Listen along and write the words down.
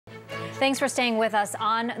Thanks for staying with us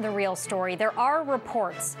on The Real Story. There are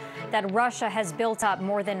reports that Russia has built up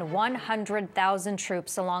more than 100,000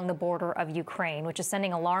 troops along the border of Ukraine, which is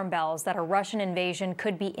sending alarm bells that a Russian invasion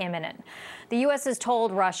could be imminent. The U.S. has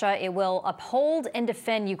told Russia it will uphold and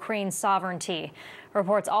defend Ukraine's sovereignty.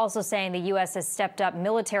 Reports also saying the U.S. has stepped up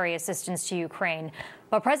military assistance to Ukraine.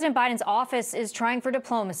 But President Biden's office is trying for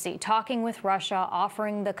diplomacy, talking with Russia,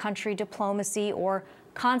 offering the country diplomacy or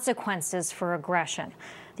consequences for aggression.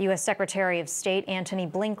 The U.S. Secretary of State Antony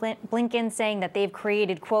Blinken saying that they've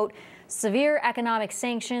created, quote, severe economic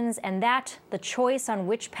sanctions and that the choice on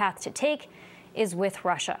which path to take is with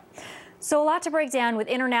Russia. So a lot to break down with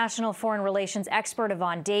international foreign relations expert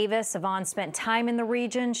Yvonne Davis. Yvonne spent time in the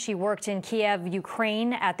region. She worked in Kiev,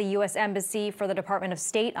 Ukraine at the U.S. Embassy for the Department of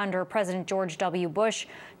State under President George W. Bush,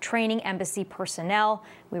 training embassy personnel.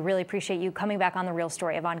 We really appreciate you coming back on The Real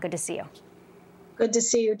Story. Yvonne, good to see you. Good to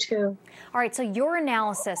see you, too. All right, so your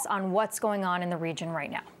analysis on what's going on in the region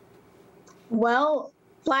right now. Well,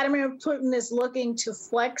 Vladimir Putin is looking to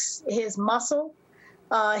flex his muscle.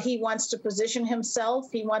 He wants to position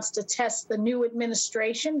himself. He wants to test the new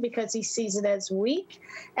administration because he sees it as weak.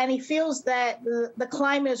 And he feels that the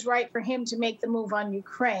climate is right for him to make the move on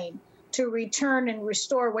Ukraine, to return and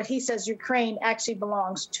restore what he says Ukraine actually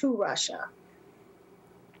belongs to Russia.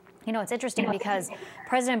 You know, it's interesting because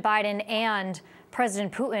President Biden and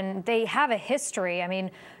President Putin, they have a history. I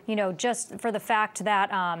mean, you know, just for the fact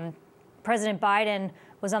that President Biden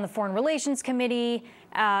was on the Foreign Relations Committee,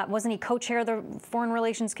 wasn't he co-chair of the Foreign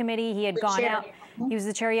Relations Committee? He had gone out. He was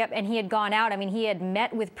the chair, yep, and he had gone out. I mean, he had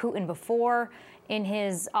met with Putin before in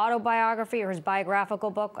his autobiography or his biographical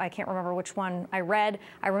book. I can't remember which one I read.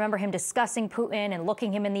 I remember him discussing Putin and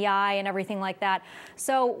looking him in the eye and everything like that.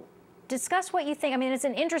 So discuss what you think. I mean, it's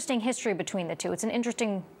an interesting history between the two. It's an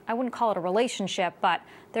interesting, I wouldn't call it a relationship, but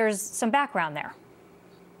there's some background there.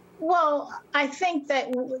 Well, I think that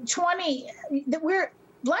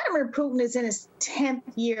Vladimir Putin is in his 10th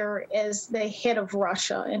year as the head of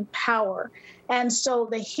Russia in power. And so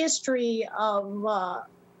the history of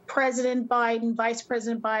President Biden, Vice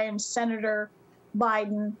President Biden, Senator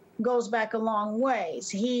Biden goes back a long ways.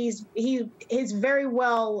 He's very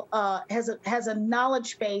well has a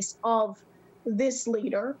knowledge base of this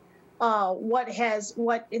leader, what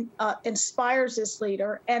inspires this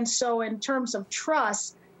leader, and so in terms of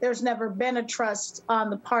trust, there's never been a trust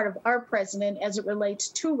on the part of our president as it relates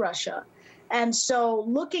to Russia, and so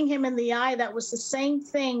looking him in the eye, that was the same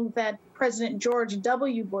thing that President George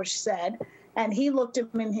W. Bush said, and he looked him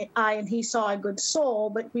in the eye and he saw a good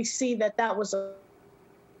soul, but we see that that was a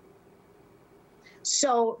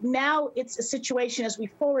So now it's a situation as we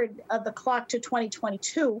forward the clock to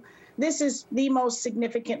 2022. This is the most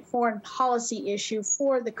significant foreign policy issue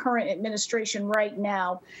for the current administration right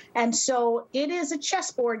now. And so it is a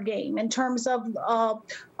chessboard game in terms of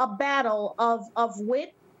a battle of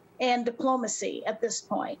wit and diplomacy at this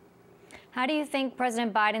point. How do you think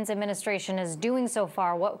President Biden's administration is doing so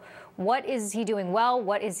far? What is he doing well?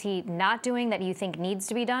 What is he not doing that you think needs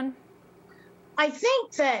to be done? I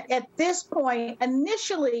think that at this point,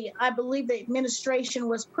 initially, I believe the administration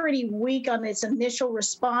was pretty weak on its initial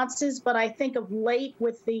responses. But I think of late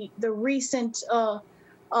with the recent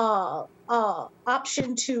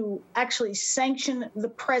option to actually sanction the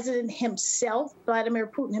president himself, Vladimir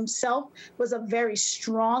Putin himself, was a very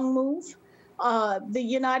strong move. The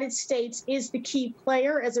United States is the key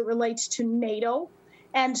player as it relates to NATO.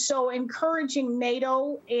 And so encouraging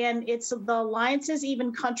NATO and the alliances,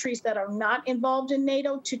 even countries that are not involved in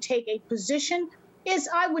NATO, to take a position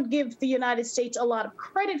I would give the United States a lot of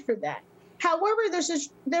credit for that. However,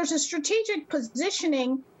 there's a strategic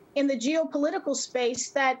positioning in the geopolitical space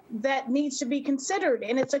that needs to be considered.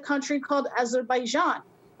 And it's a country called Azerbaijan.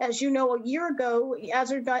 As you know, a year ago,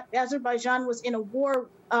 Azerbaijan was in a war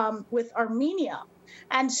with Armenia.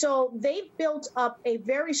 And so they've built up a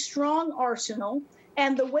very strong arsenal.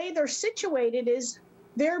 And the way they're situated is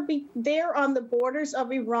they're on the borders of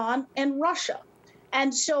Iran and Russia.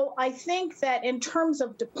 And so I think that in terms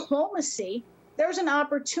of diplomacy, there's an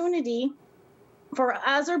opportunity for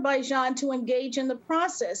Azerbaijan to engage in the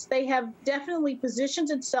process. They have definitely positioned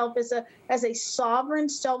itself as a sovereign,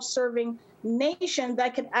 self-serving nation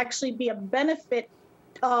that could actually be a benefit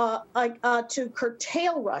to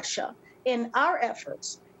curtail Russia in our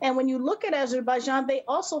efforts. And when you look at Azerbaijan, they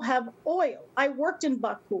also have oil. I worked in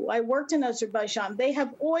Baku. I worked in Azerbaijan. They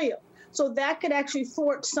have oil. So that could actually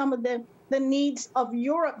thwart some of the the needs of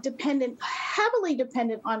Europe heavily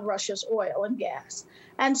dependent on Russia's oil and gas.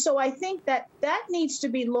 And so I think that needs to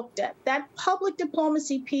be looked at. That public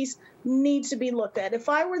diplomacy piece needs to be looked at. If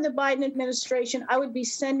I were the Biden administration, I would be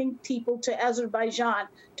sending people to Azerbaijan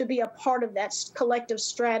to be a part of that collective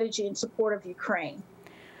strategy in support of Ukraine.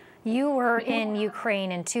 You were in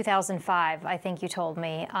Ukraine in 2005, I think you told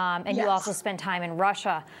me, and yes. You also spent time in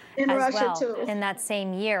Russia too. In that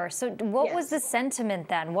same year. So what Yes. was the sentiment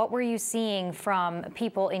then? What were you seeing from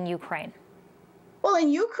people in Ukraine? Well, in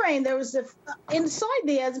Ukraine, there was inside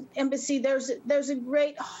the embassy, there's a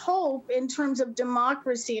great hope in terms of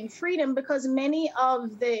democracy and freedom, because many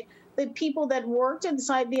of the people that worked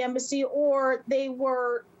inside the embassy, or they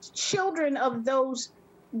were children of those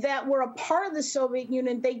that were a part of the Soviet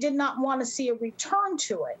Union, they did not want to see a return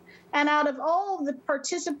to it. And out of all of the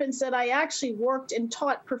participants that I actually worked and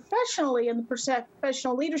taught professionally in the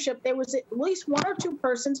professional leadership, there was at least one or two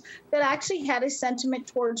persons that actually had a sentiment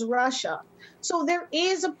towards Russia. So there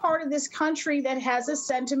is a part of this country that has a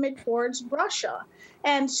sentiment towards Russia.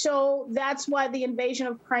 And so that's why the invasion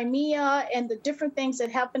of Crimea and the different things that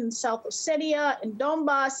happened in South Ossetia and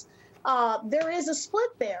Donbass, there is a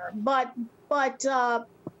split there. But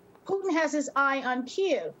Putin has his eye on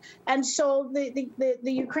Kyiv. And so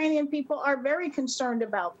the Ukrainian people are very concerned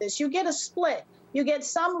about this. You get a split. You get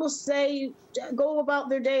some will say, go about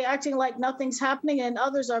their day acting like nothing's happening, and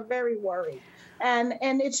others are very worried. And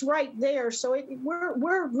it's right there. So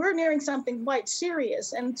we're nearing something quite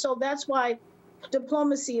serious. And so that's why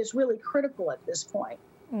diplomacy is really critical at this point.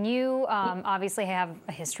 You obviously have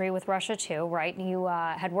a history with Russia, too, right? You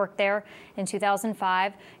had worked there in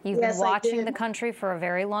 2005. You've been watching the country for a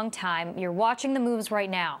very long time. You're watching the moves right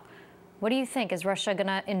now. What do you think? Is Russia going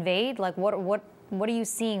to invade? Like, what are you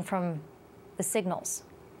seeing from the signals?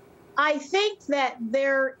 I think that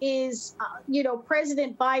there is,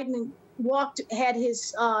 President Biden had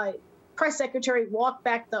his press secretary walk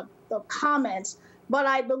back the comments, but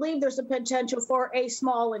I believe there's a potential for a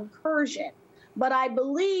small incursion. But I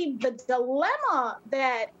believe the dilemma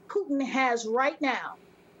that Putin has right now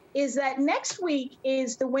is that next week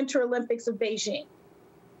is the Winter Olympics of Beijing.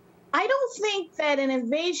 I don't think that an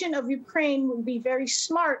invasion of Ukraine would be very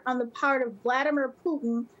smart on the part of Vladimir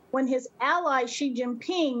Putin when his ally Xi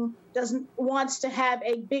Jinping wants to have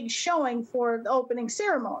a big showing for the opening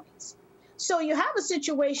ceremonies. So you have a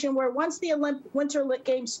situation where once the Winter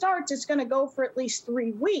Games starts, it's going to go for at least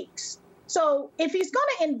 3 weeks. So if he's going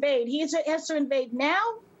to invade, he has to invade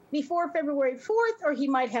now before February 4th, or he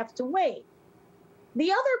might have to wait.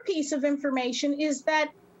 The other piece of information is that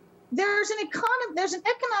there's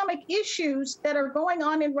economic issues that are going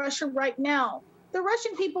on in Russia right now. The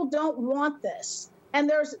Russian people don't want this, and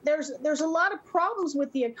there's a lot of problems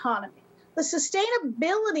with the economy. The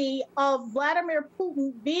sustainability of Vladimir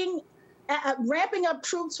Putin ramping up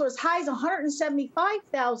troops for as high as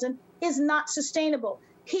 175,000 is not sustainable.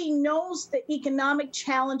 He knows the economic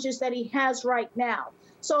challenges that he has right now.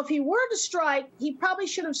 So if he were to strike, he probably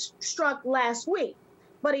should have struck last week.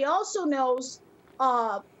 But he also knows,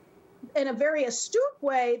 in a very astute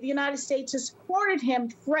way, the United States has courted him,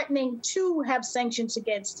 threatening to have sanctions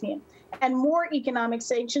against him and more economic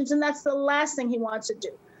sanctions. And that's the last thing he wants to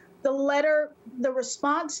do. The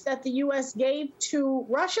response that the U.S. gave to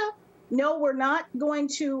Russia, no, we're not going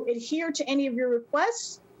to adhere to any of your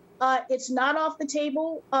requests. It's not off the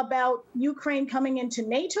table about Ukraine coming into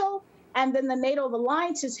NATO, and then the NATO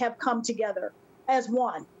alliances have come together as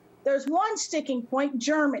one. There's one sticking point,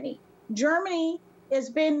 Germany. Germany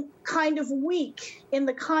has been kind of weak in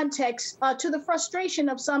the context to the frustration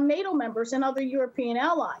of some NATO members and other European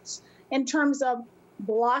allies in terms of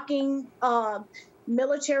blocking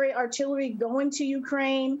military artillery going to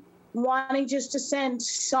Ukraine, wanting just to send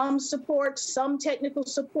some support, some technical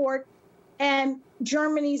support. And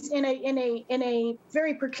Germany's in a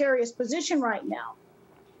very precarious position right now.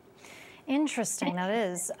 Interesting, that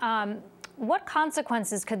is. What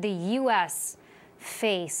consequences could the U.S.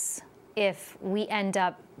 face if we end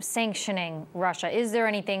up sanctioning Russia? Is there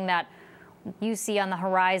anything that you see on the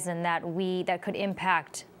horizon that could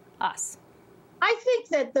impact us? I think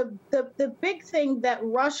that the big thing that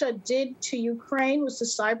Russia did to Ukraine was the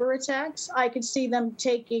cyber attacks. I could see them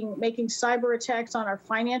making cyber attacks on our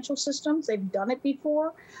financial systems. They've done it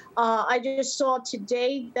before. I just saw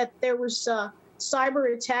today that there was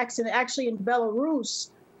cyber attacks actually in Belarus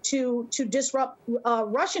to disrupt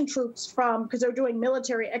Russian troops because they're doing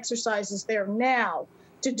military exercises there now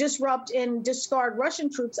to disrupt and discard Russian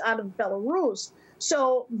troops out of Belarus.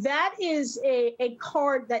 So that is a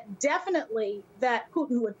card that definitely that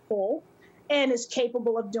Putin would pull. and is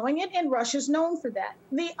capable of doing it, and Russia's known for that.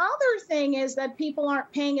 The other thing is that people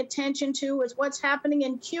aren't paying attention to is what's happening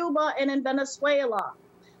in Cuba and in Venezuela.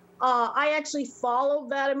 I actually follow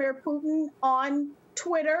Vladimir Putin on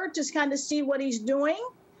Twitter to kind of see what he's doing.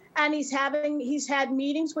 And he's had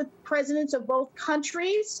meetings with presidents of both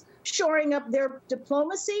countries, shoring up their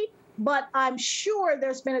diplomacy. But I'm sure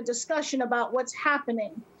there's been a discussion about what's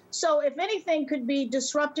happening. So if anything could be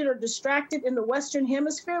disrupted or distracted in the Western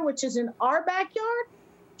Hemisphere, which is in our backyard,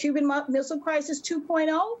 Cuban Missile Crisis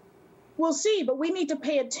 2.0, we'll see. But we need to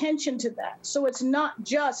pay attention to that. So it's not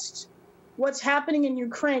just what's happening in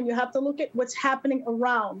Ukraine. You have to look at what's happening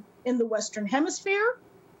around in the Western Hemisphere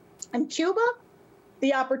and Cuba,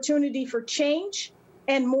 the opportunity for change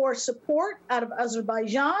and more support out of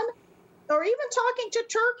Azerbaijan, or even talking to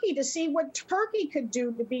Turkey to see what Turkey could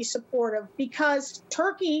do to be supportive, because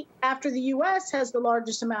Turkey, after the U.S., has the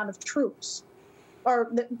largest amount of troops, or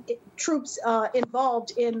the troops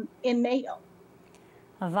involved in NATO.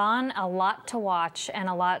 Yvonne, a lot to watch and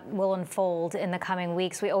a lot will unfold in the coming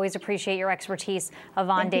weeks. We always appreciate your expertise.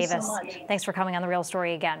 Yvonne Davis, so much. Thanks for coming on The Real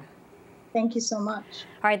Story again. Thank you so much.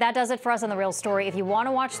 All right, that does it for us on The Real Story. If you want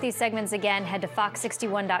to watch these segments again, head to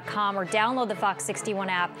fox61.com or download the Fox 61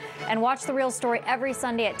 app and watch The Real Story every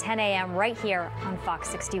Sunday at 10 a.m. right here on Fox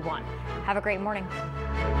 61. Have a great morning.